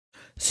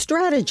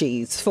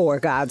Strategies for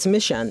God's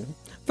Mission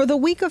for the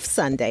week of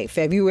Sunday,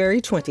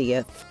 February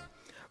 20th.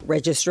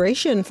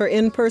 Registration for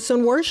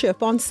in-person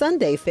worship on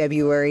Sunday,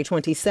 February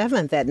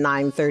 27th at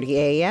 9:30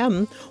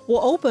 a.m.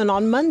 will open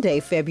on Monday,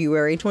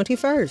 February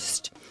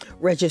 21st.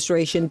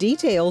 Registration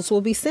details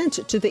will be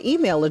sent to the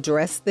email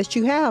address that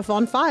you have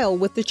on file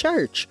with the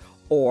church,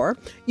 or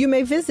you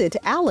may visit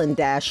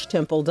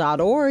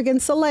allen-temple.org and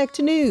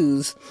select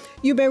News.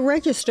 You may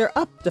register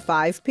up to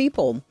 5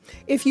 people.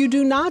 If you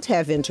do not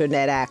have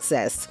internet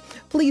access,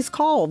 please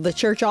call the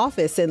church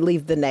office and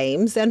leave the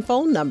names and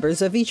phone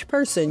numbers of each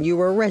person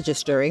you are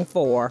registering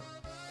for.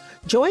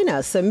 Join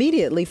us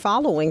immediately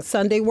following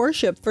Sunday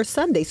worship for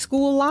Sunday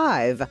School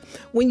Live.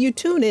 When you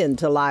tune in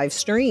to live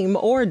stream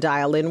or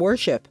dial in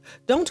worship,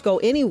 don't go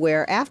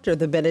anywhere after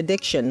the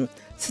benediction.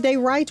 Stay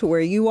right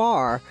where you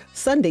are.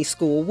 Sunday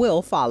School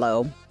will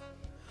follow.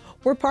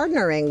 We're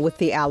partnering with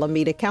the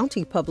Alameda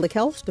County Public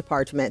Health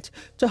Department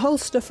to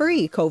host a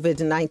free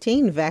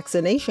COVID-19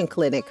 vaccination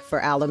clinic for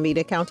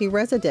Alameda County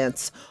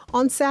residents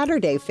on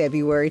Saturday,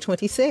 February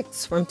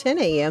 26 from 10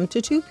 a.m.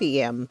 to 2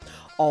 p.m.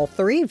 All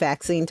 3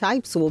 vaccine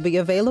types will be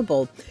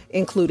available,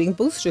 including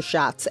booster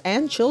shots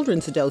and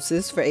children's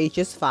doses for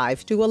ages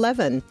 5 to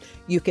 11.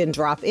 You can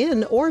drop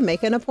in or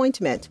make an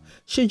appointment.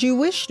 Should you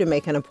wish to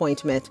make an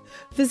appointment,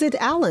 visit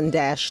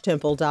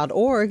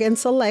allen-temple.org and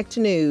select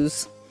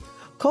News.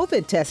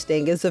 COVID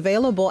testing is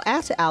available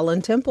at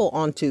Allen Temple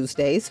on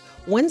Tuesdays,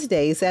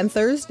 Wednesdays, and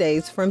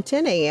Thursdays from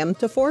 10 a.m.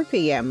 to 4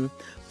 p.m.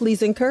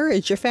 Please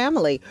encourage your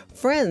family,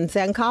 friends,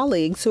 and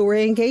colleagues who are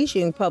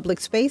engaging public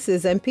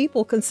spaces and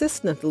people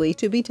consistently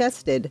to be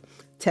tested.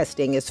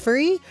 Testing is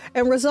free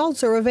and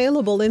results are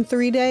available in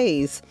 3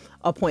 days.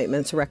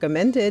 Appointments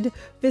recommended.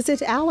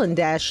 Visit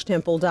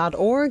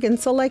allen-temple.org and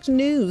select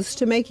News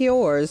to make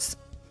yours.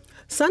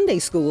 Sunday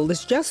School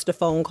is just a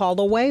phone call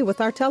away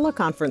with our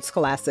teleconference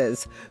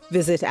classes.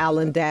 Visit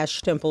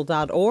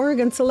allen-temple.org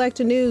and select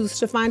News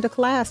to find a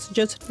class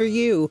just for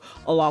you,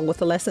 along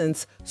with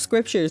lessons,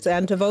 scriptures,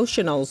 and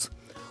devotionals.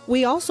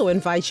 We also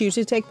invite you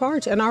to take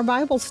part in our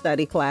Bible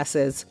study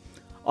classes.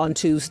 On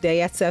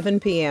Tuesday at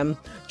 7 p.m.,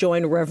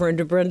 join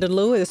Reverend Brenda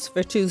Lewis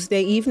for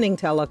Tuesday evening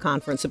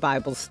teleconference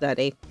Bible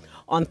study.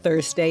 On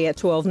Thursday at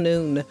 12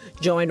 noon,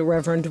 join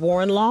Reverend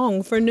Warren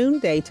Long for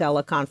noonday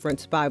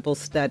teleconference Bible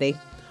study.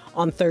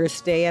 On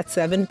Thursday at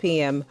 7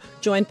 p.m.,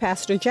 join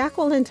Pastor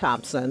Jacqueline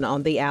Thompson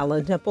on the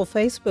Allen Temple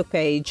Facebook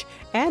page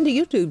and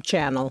YouTube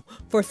channel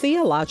for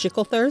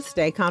Theological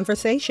Thursday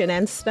conversation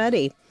and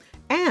study.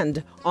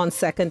 And on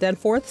second and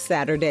fourth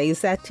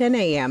Saturdays at 10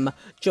 a.m.,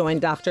 join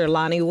Dr.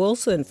 Lonnie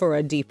Wilson for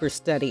a deeper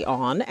study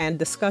on and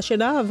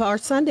discussion of our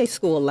Sunday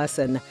School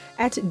lesson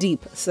at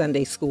Deep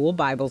Sunday School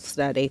Bible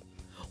Study.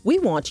 We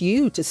want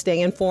you to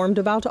stay informed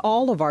about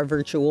all of our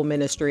virtual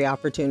ministry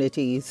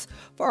opportunities.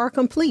 For our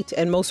complete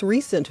and most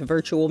recent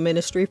virtual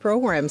ministry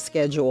program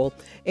schedule,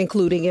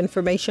 including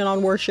information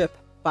on worship,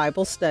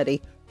 Bible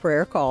study,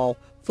 prayer call,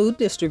 food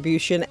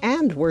distribution,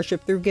 and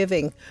worship through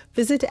giving,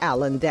 visit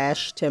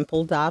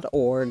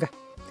allen-temple.org.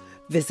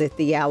 Visit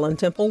the Allen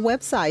Temple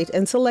website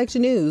and select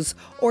News,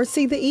 or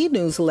see the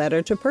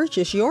e-newsletter to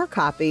purchase your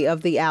copy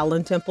of the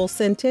Allen Temple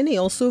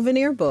Centennial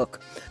Souvenir Book.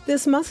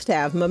 This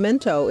must-have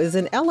memento is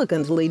an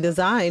elegantly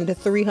designed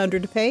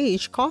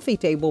 300-page coffee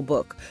table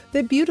book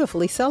that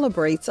beautifully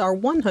celebrates our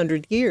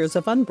 100 years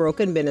of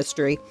unbroken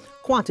ministry.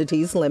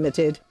 Quantities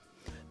limited.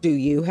 Do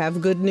you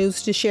have good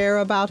news to share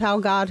about how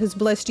God has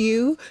blessed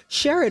you?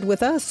 Share it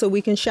with us so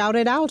we can shout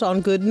it out on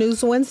Good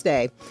News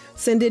Wednesday.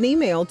 Send an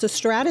email to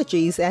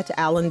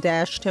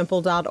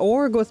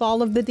strategies@allen-temple.org with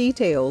all of the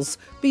details.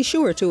 Be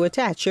sure to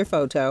attach your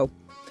photo.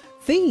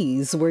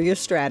 These were your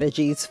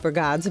strategies for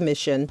God's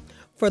mission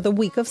for the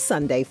week of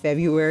Sunday,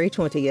 February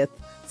 20th.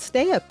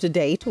 Stay up to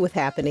date with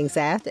happenings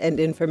at and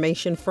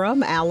information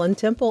from Allen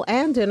Temple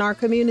and in our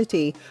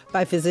community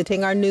by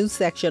visiting our news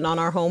section on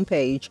our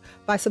homepage,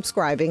 by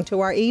subscribing to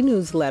our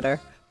e-newsletter,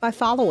 by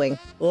following,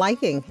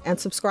 liking, and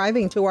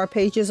subscribing to our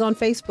pages on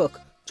Facebook,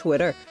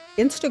 Twitter,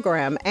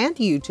 Instagram, and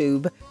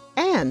YouTube,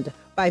 and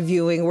by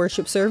viewing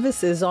worship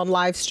services on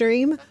live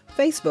stream,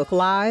 Facebook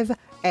Live,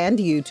 and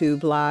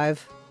YouTube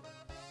Live.